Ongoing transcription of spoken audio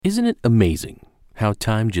Isn't it amazing how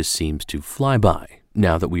time just seems to fly by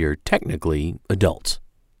now that we are technically adults?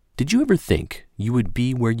 Did you ever think you would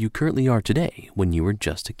be where you currently are today when you were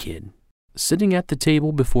just a kid? Sitting at the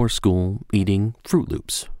table before school, eating Fruit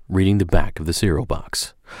Loops, reading the back of the cereal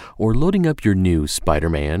box, or loading up your new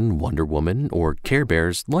Spider-Man, Wonder Woman, or Care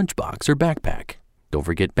Bears lunchbox or backpack. Don't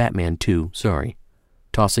forget Batman too, sorry.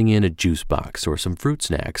 Tossing in a juice box or some fruit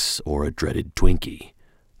snacks or a dreaded Twinkie.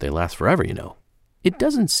 They last forever, you know. It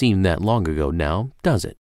doesn't seem that long ago now, does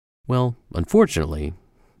it? Well, unfortunately,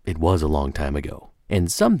 it was a long time ago.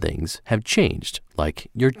 And some things have changed, like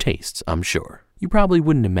your tastes, I'm sure. You probably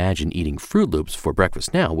wouldn't imagine eating Fruit Loops for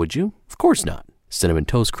breakfast now, would you? Of course not. Cinnamon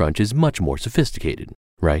Toast Crunch is much more sophisticated,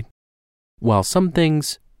 right? While some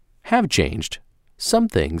things have changed, some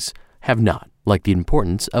things have not, like the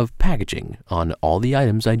importance of packaging on all the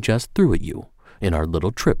items I just threw at you in our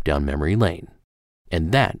little trip down memory lane.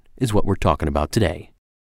 And that is what we're talking about today.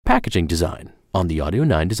 Packaging design on the Audio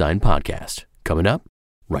 9 Design Podcast. Coming up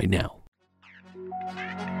right now.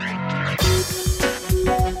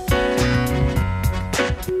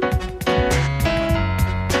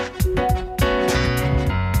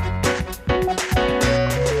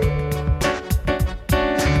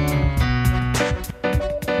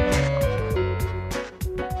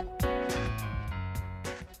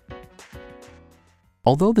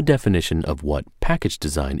 Although the definition of what package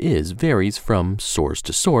design is varies from source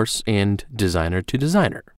to source and designer to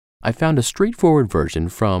designer, I found a straightforward version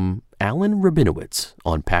from Alan Rabinowitz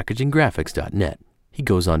on packaginggraphics.net. He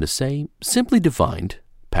goes on to say, simply defined,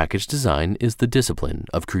 package design is the discipline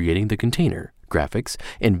of creating the container, graphics,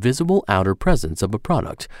 and visible outer presence of a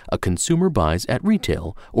product a consumer buys at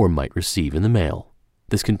retail or might receive in the mail.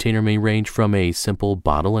 This container may range from a simple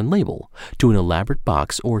bottle and label to an elaborate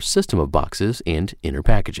box or system of boxes and inner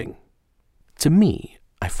packaging. To me,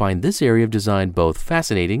 I find this area of design both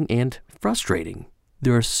fascinating and frustrating.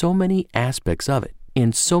 There are so many aspects of it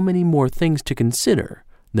and so many more things to consider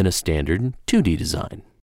than a standard 2D design.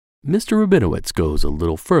 Mr. Rabinowitz goes a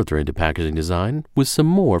little further into packaging design with some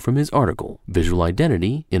more from his article, Visual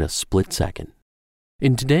Identity in a Split Second.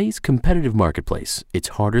 In today's competitive marketplace, it's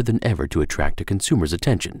harder than ever to attract a consumer's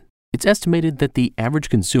attention. It's estimated that the average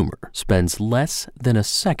consumer spends less than a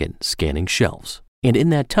second scanning shelves, and in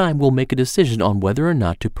that time will make a decision on whether or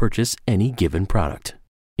not to purchase any given product.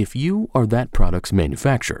 If you are that product's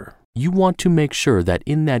manufacturer, you want to make sure that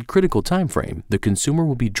in that critical time frame, the consumer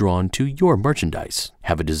will be drawn to your merchandise,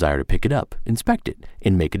 have a desire to pick it up, inspect it,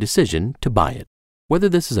 and make a decision to buy it. Whether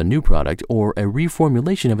this is a new product or a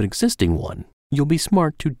reformulation of an existing one, you'll be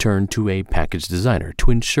smart to turn to a package designer to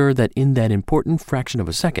ensure that in that important fraction of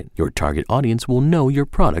a second, your target audience will know your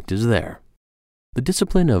product is there. The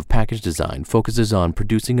discipline of package design focuses on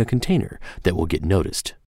producing a container that will get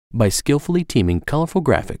noticed. By skillfully teaming colorful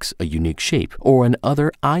graphics, a unique shape, or an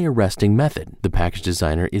other eye-arresting method, the package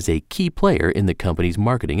designer is a key player in the company's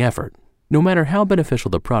marketing effort. No matter how beneficial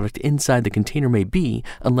the product inside the container may be,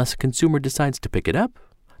 unless a consumer decides to pick it up,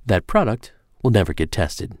 that product will never get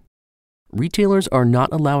tested. Retailers are not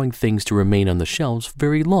allowing things to remain on the shelves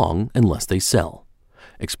very long unless they sell,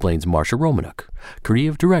 explains Marsha Romanuk,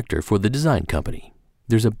 creative director for the design company.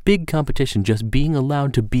 There's a big competition just being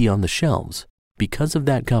allowed to be on the shelves. Because of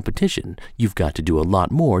that competition, you've got to do a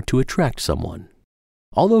lot more to attract someone.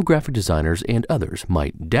 Although graphic designers and others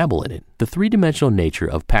might dabble in it, the three-dimensional nature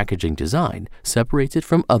of packaging design separates it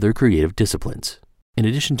from other creative disciplines. In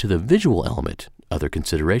addition to the visual element, other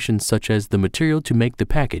considerations such as the material to make the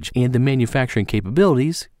package and the manufacturing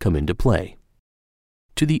capabilities come into play.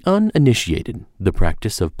 To the uninitiated, the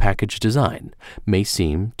practice of package design may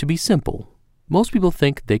seem to be simple. Most people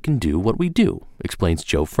think they can do what we do, explains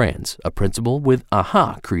Joe Franz, a principal with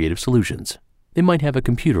AHA Creative Solutions. They might have a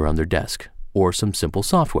computer on their desk or some simple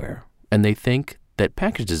software, and they think that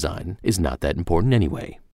package design is not that important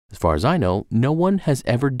anyway. As far as I know, no one has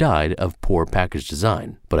ever died of poor package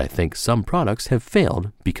design, but I think some products have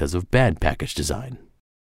failed because of bad package design.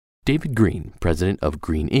 David Green, president of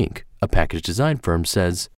Green Inc., a package design firm,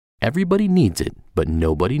 says, "Everybody needs it, but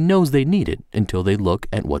nobody knows they need it until they look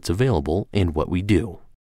at what's available and what we do."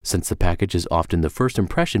 Since the package is often the first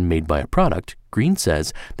impression made by a product, Green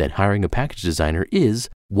says that hiring a package designer is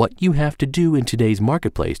what you have to do in today's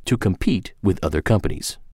marketplace to compete with other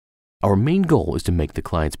companies. Our main goal is to make the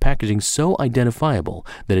client's packaging so identifiable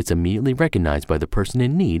that it's immediately recognized by the person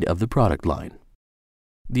in need of the product line.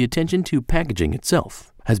 The attention to packaging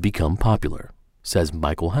itself has become popular, says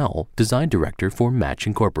Michael Howell, design director for Match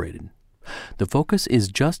Incorporated. The focus is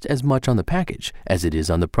just as much on the package as it is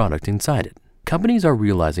on the product inside it. Companies are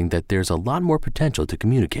realizing that there's a lot more potential to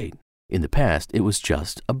communicate. In the past, it was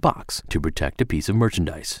just a box to protect a piece of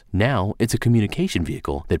merchandise. Now, it's a communication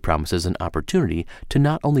vehicle that promises an opportunity to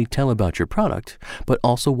not only tell about your product, but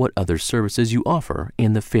also what other services you offer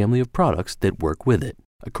and the family of products that work with it.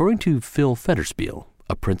 According to Phil Federspiel,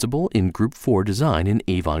 a principal in Group 4 Design in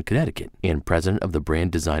Avon, Connecticut, and president of the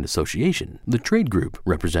Brand Design Association, the trade group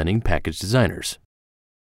representing package designers.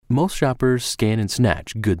 Most shoppers scan and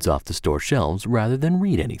snatch goods off the store shelves rather than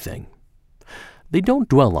read anything. They don't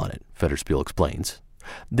dwell on it, Federspiel explains.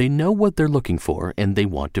 They know what they're looking for and they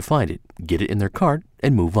want to find it, get it in their cart,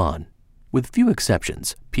 and move on. With few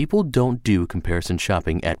exceptions, people don't do comparison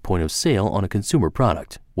shopping at point of sale on a consumer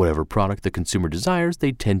product. Whatever product the consumer desires,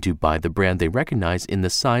 they tend to buy the brand they recognize in the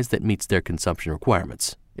size that meets their consumption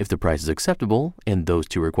requirements. If the price is acceptable and those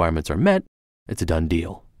two requirements are met, it's a done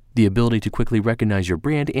deal. The ability to quickly recognize your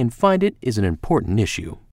brand and find it is an important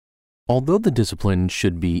issue. Although the discipline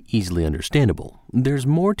should be easily understandable, there's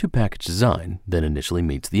more to package design than initially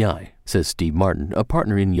meets the eye, says Steve Martin, a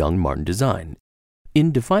partner in Young Martin Design.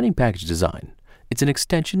 In defining package design, it's an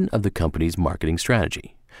extension of the company's marketing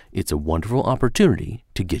strategy. It's a wonderful opportunity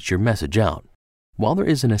to get your message out. While there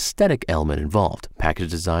is an aesthetic element involved,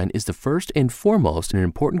 package design is the first and foremost an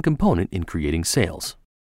important component in creating sales.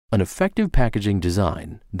 An effective packaging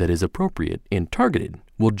design that is appropriate and targeted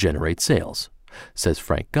will generate sales, says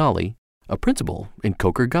Frank Galli, a principal in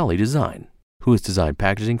Coker Galli Design, who has designed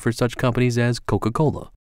packaging for such companies as Coca-Cola,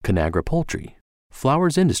 Conagra Poultry,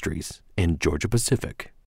 Flowers Industries, and Georgia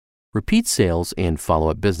Pacific. Repeat sales and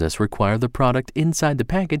follow-up business require the product inside the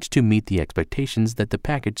package to meet the expectations that the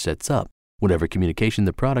package sets up. Whatever communication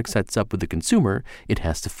the product sets up with the consumer, it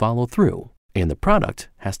has to follow through, and the product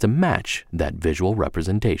has to match that visual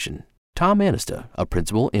representation. Tom Anista, a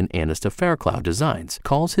principal in Anista Fairclough Designs,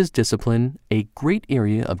 calls his discipline a great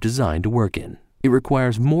area of design to work in. It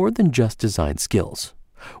requires more than just design skills.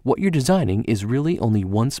 What you're designing is really only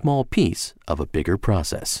one small piece of a bigger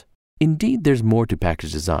process. Indeed, there's more to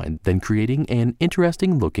package design than creating an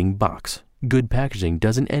interesting-looking box. Good packaging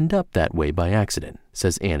doesn't end up that way by accident,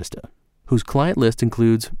 says Anista, whose client list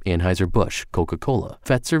includes Anheuser-Busch, Coca-Cola,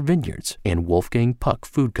 Fetzer Vineyards, and Wolfgang Puck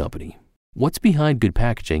Food Company. What's behind good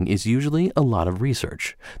packaging is usually a lot of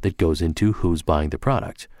research that goes into who's buying the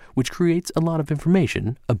product, which creates a lot of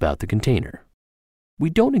information about the container. We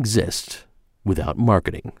don't exist without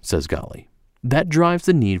marketing, says Galli. That drives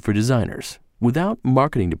the need for designers. Without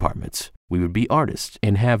marketing departments, we would be artists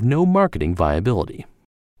and have no marketing viability.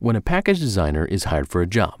 When a package designer is hired for a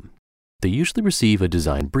job, they usually receive a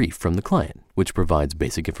design brief from the client, which provides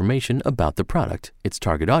basic information about the product, its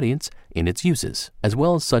target audience, and its uses, as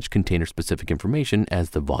well as such container-specific information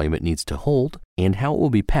as the volume it needs to hold and how it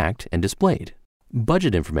will be packed and displayed.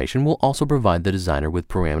 Budget information will also provide the designer with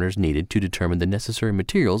parameters needed to determine the necessary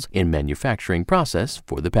materials and manufacturing process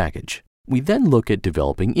for the package. We then look at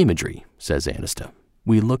developing imagery, says Anista.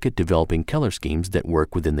 We look at developing color schemes that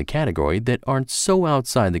work within the category that aren't so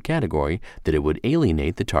outside the category that it would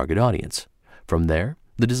alienate the target audience. From there,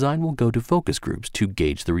 the design will go to focus groups to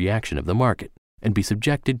gauge the reaction of the market and be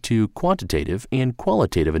subjected to quantitative and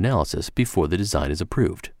qualitative analysis before the design is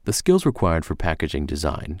approved. The skills required for packaging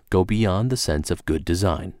design go beyond the sense of good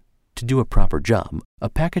design. To do a proper job, a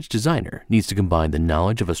package designer needs to combine the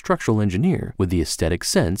knowledge of a structural engineer with the aesthetic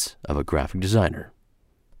sense of a graphic designer.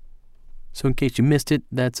 So in case you missed it,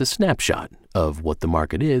 that's a snapshot of what the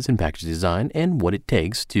market is in package design and what it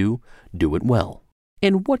takes to do it well.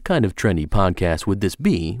 And what kind of trendy podcast would this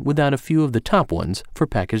be without a few of the top ones for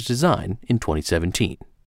package design in 2017?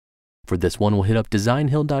 For this one, we'll hit up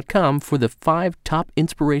designhill.com for the 5 top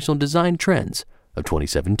inspirational design trends of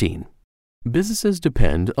 2017. Businesses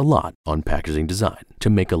depend a lot on packaging design to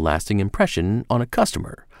make a lasting impression on a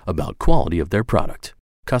customer about quality of their product.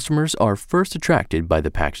 Customers are first attracted by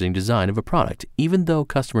the packaging design of a product, even though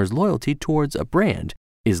customers' loyalty towards a brand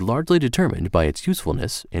is largely determined by its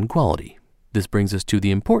usefulness and quality. This brings us to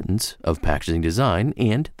the importance of packaging design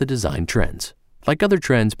and the design trends. Like other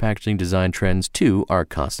trends, packaging design trends too are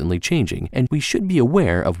constantly changing, and we should be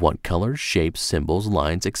aware of what colors, shapes, symbols,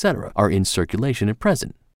 lines, etc. are in circulation at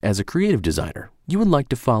present. As a creative designer, you would like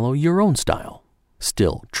to follow your own style.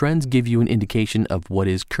 Still, trends give you an indication of what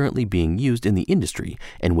is currently being used in the industry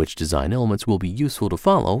and which design elements will be useful to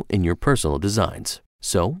follow in your personal designs.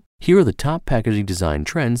 So, here are the top packaging design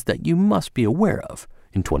trends that you must be aware of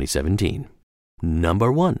in 2017.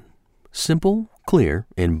 Number 1. Simple, clear,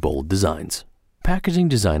 and bold designs. Packaging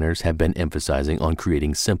designers have been emphasizing on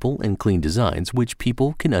creating simple and clean designs which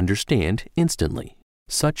people can understand instantly.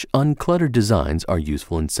 Such uncluttered designs are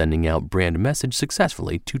useful in sending out brand message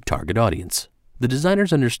successfully to target audience. The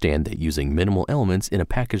designers understand that using minimal elements in a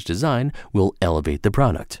package design will elevate the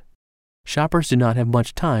product. Shoppers do not have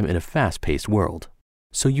much time in a fast-paced world,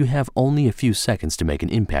 so you have only a few seconds to make an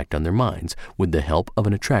impact on their minds with the help of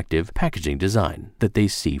an attractive packaging design that they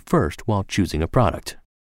see first while choosing a product.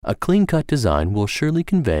 A clean-cut design will surely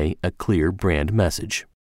convey a clear brand message.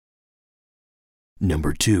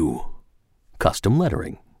 Number 2. Custom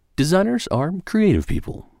lettering. Designers are creative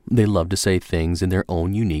people. They love to say things in their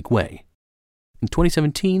own unique way. In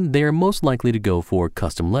 2017, they are most likely to go for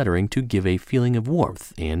custom lettering to give a feeling of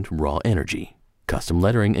warmth and raw energy. Custom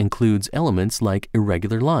lettering includes elements like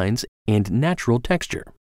irregular lines and natural texture.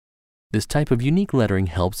 This type of unique lettering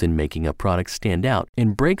helps in making a product stand out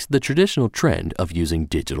and breaks the traditional trend of using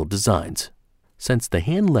digital designs, since the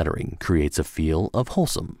hand lettering creates a feel of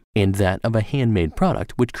wholesome and that of a handmade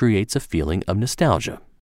product which creates a feeling of nostalgia.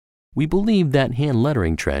 We believe that hand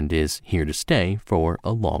lettering trend is here to stay for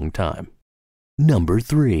a long time. Number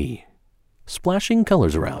 3. Splashing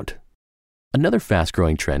colors around. Another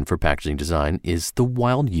fast-growing trend for packaging design is the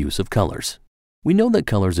wild use of colors. We know that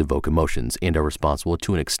colors evoke emotions and are responsible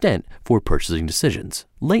to an extent for purchasing decisions.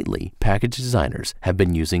 Lately, package designers have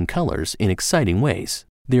been using colors in exciting ways.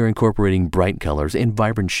 They are incorporating bright colors and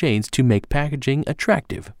vibrant shades to make packaging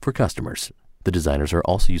attractive for customers. The designers are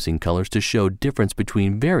also using colors to show difference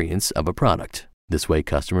between variants of a product. This way,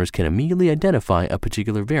 customers can immediately identify a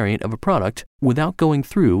particular variant of a product without going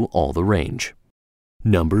through all the range.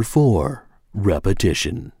 Number 4.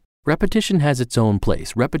 Repetition. Repetition has its own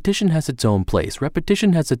place. Repetition has its own place.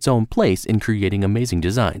 Repetition has its own place in creating amazing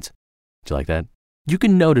designs. Do you like that? You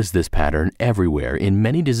can notice this pattern everywhere in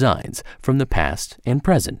many designs from the past and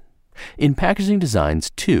present. In packaging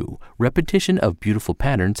designs, too, repetition of beautiful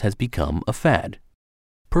patterns has become a fad.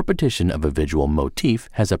 Repetition of a visual motif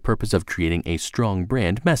has a purpose of creating a strong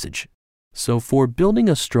brand message. So for building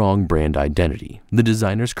a strong brand identity, the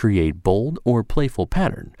designers create bold or playful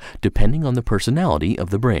pattern depending on the personality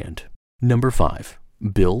of the brand. Number 5.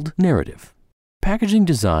 Build narrative. Packaging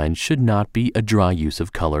design should not be a dry use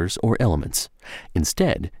of colors or elements.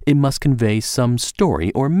 Instead, it must convey some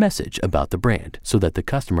story or message about the brand so that the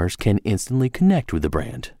customers can instantly connect with the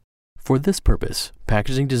brand. For this purpose,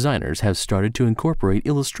 packaging designers have started to incorporate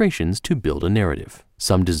illustrations to build a narrative.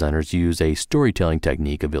 Some designers use a storytelling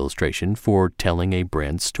technique of illustration for telling a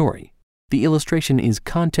brand story. The illustration is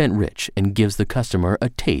content-rich and gives the customer a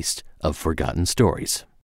taste of forgotten stories.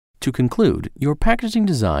 To conclude, your packaging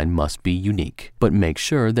design must be unique, but make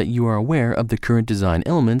sure that you are aware of the current design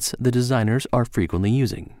elements the designers are frequently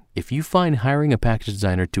using. If you find hiring a package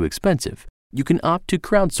designer too expensive, you can opt to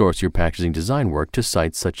crowdsource your packaging design work to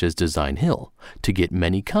sites such as Design Hill to get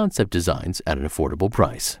many concept designs at an affordable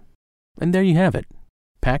price. And there you have it.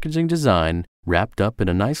 Packaging design wrapped up in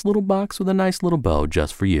a nice little box with a nice little bow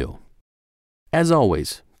just for you. As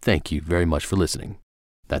always, thank you very much for listening.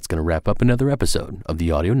 That's going to wrap up another episode of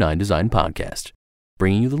the Audio 9 Design Podcast,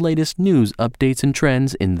 bringing you the latest news, updates, and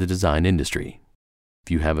trends in the design industry.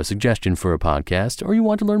 If you have a suggestion for a podcast or you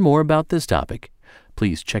want to learn more about this topic,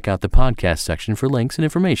 please check out the podcast section for links and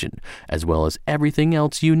information, as well as everything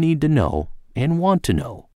else you need to know and want to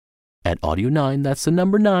know at audio9, that's the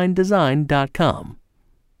number 9, design.com.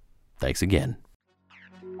 Thanks again.